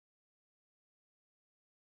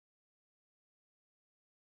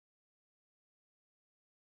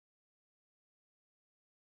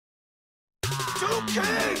two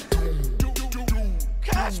kings.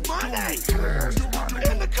 Cash money.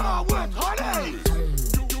 In the car with honey.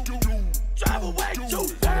 Travel way too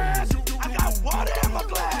fast. I got water in my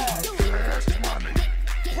glass. Cash money.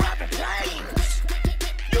 Private planes.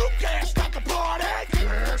 You can't stop the party.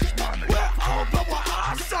 Cash money. We're open, we're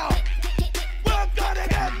awesome. We're gonna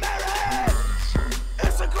get married.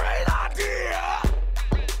 It's a great idea.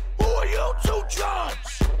 Who are you to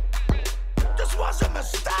judge? This was a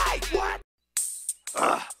mistake. What?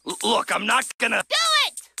 Look, I'm not gonna... Do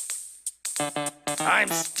it! I'm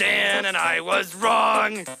Stan and I was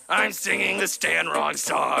wrong. I'm singing the Stan Wrong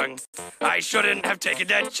song. I shouldn't have taken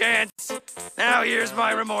that chance. Now here's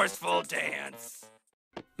my remorseful dance.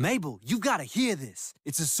 Mabel, you gotta hear this.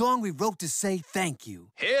 It's a song we wrote to say thank you.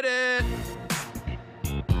 Hit it!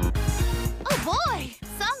 Oh boy!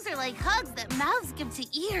 Songs are like hugs that mouths give to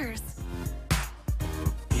ears.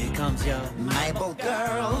 Here comes your Mabel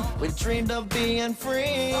girl, we dreamed of being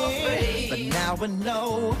free. But now we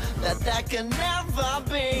know that that can never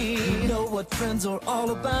be. You know what friends are all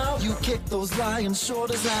about. You kick those lion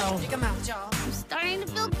shoulders out. Kick 'em out, y'all. I'm starting to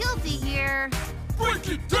feel guilty here. Break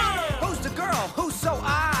it down! Who's the girl who's so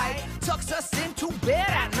I tucks us into bed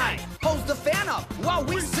at night? Holds the fan up while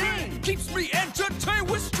we sing. Keeps me entertained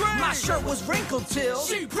with strings. My shirt was wrinkled till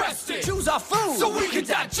She pressed it. choose our food So we could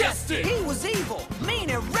digest it. He was evil,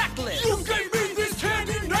 mean and reckless. You gave me this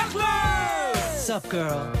candy necklace! Sup,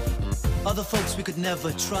 girl? Other folks we could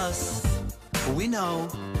never trust. But we know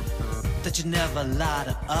that you never lie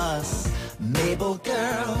to us. Mabel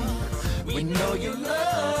girl, we know you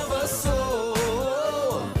love us so.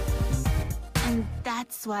 And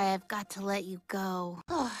that's why I've got to let you go.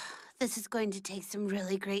 Oh, this is going to take some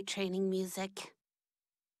really great training music.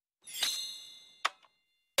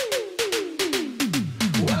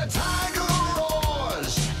 When a tiger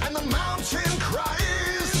roars and the mountain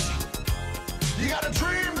cries, you gotta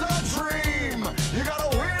dream the dream, you gotta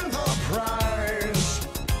win the prize.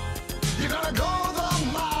 You gotta go the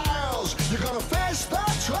miles, you gotta face the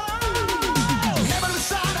trials. Never lose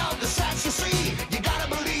sight of the sights you see. You gotta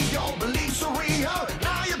believe your beliefs are real.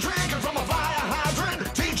 Now you're drinking from a fire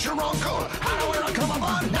hydrant. Teach your uncle how to wear a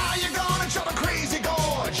cummerbund. Now you're gonna chop a crazy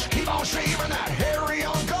gorge. Keep on shaving that hairy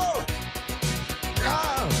uncle.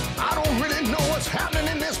 I don't really know what's happening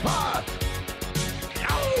in this part.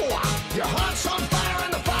 Oh, your heart's on fire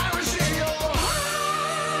and the fire is in your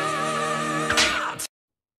heart.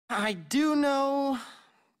 I do know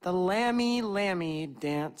the lammy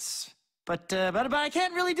dance, but I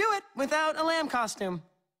can't really do it without a lamb costume.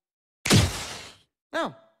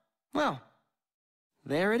 Oh, well,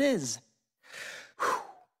 there it is. Whew.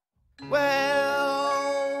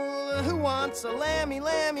 Well, who wants a lammy?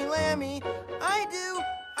 I do.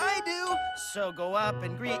 So go up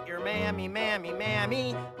and greet your mammy.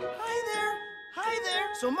 Hi there.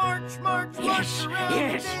 So march around the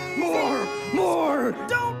daisy. More.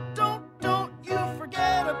 Don't you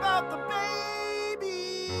forget about the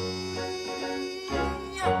baby.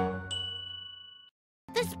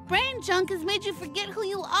 This brain junk has made you forget who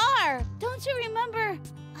you are. Don't you remember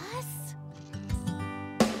us?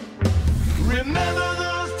 Remember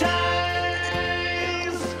those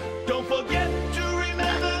times. Don't forget to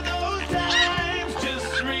remember those times.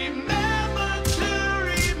 Just remember to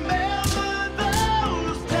remember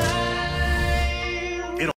those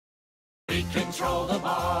times. We control the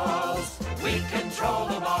balls. We control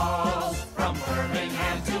the balls. From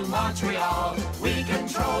Birmingham to Montreal. We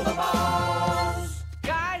control the balls.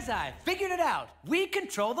 Guys, I figured it out. We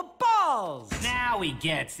control the balls. Now he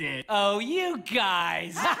gets it. Oh, you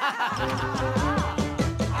guys. Our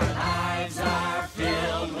lives are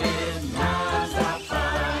filled with non-stop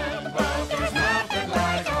fun, but there's nothing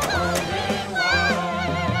like a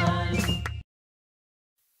hole-in-one.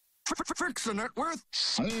 Fixing it with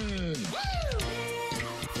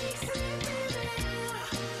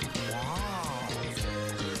Wow.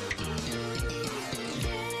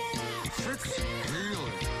 Fix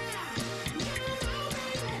healing.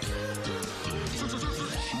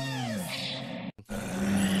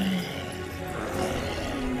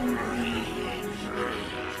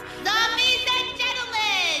 Zombies and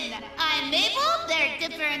gentlemen! I'm Mabel, they're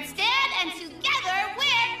Dipper and Stan, and together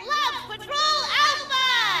we're Love Patrol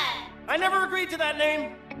Alpha! I never agreed to that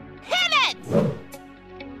name. Hit it!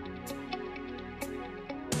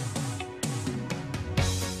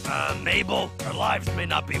 Mabel, our lives may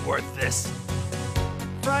not be worth this.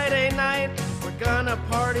 Friday night, we're gonna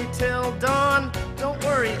party till dawn. Don't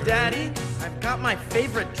worry, Daddy, I've got my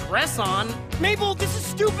favorite dress on. Mabel, this is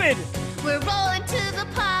stupid! We're rolling to the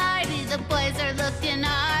party, the boys are looking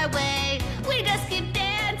our way. We just keep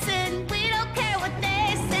dancing, we don't care what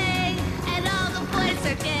they say. And all the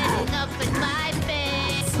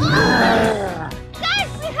Guys,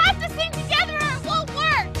 we have to sing together or it won't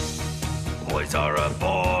work. Boys are a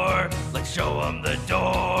bore. Let's show them the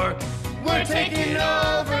door. We're taking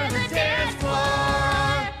over the dance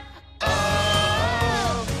floor.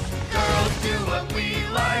 Oh, girls do what we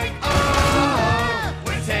like. Oh,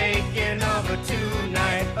 we're taking over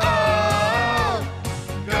tonight. Oh,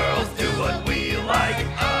 girls do what we like.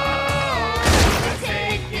 Oh, we're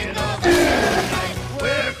taking over tonight.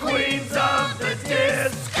 We're queens of the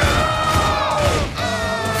disco.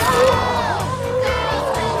 Oh, girls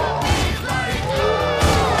do what we like. Oh,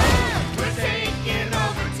 we're taking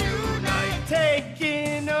over tonight.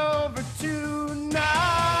 Taking over tonight.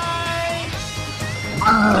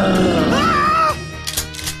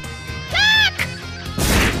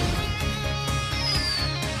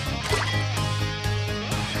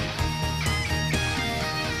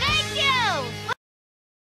 Thank you.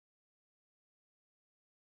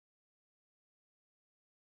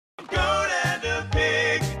 Goat and a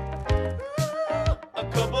pig. A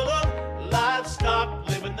couple of livestock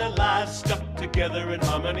living their lives stuck together in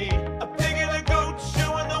harmony. A pig and a goat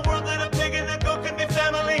showing the world that a pig and a goat can be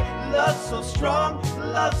family. Love so strong,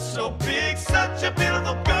 love so big, such a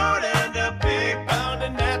beautiful goat and a pig. Bound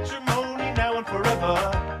in matrimony now and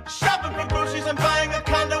forever. Shopping for groceries and buying a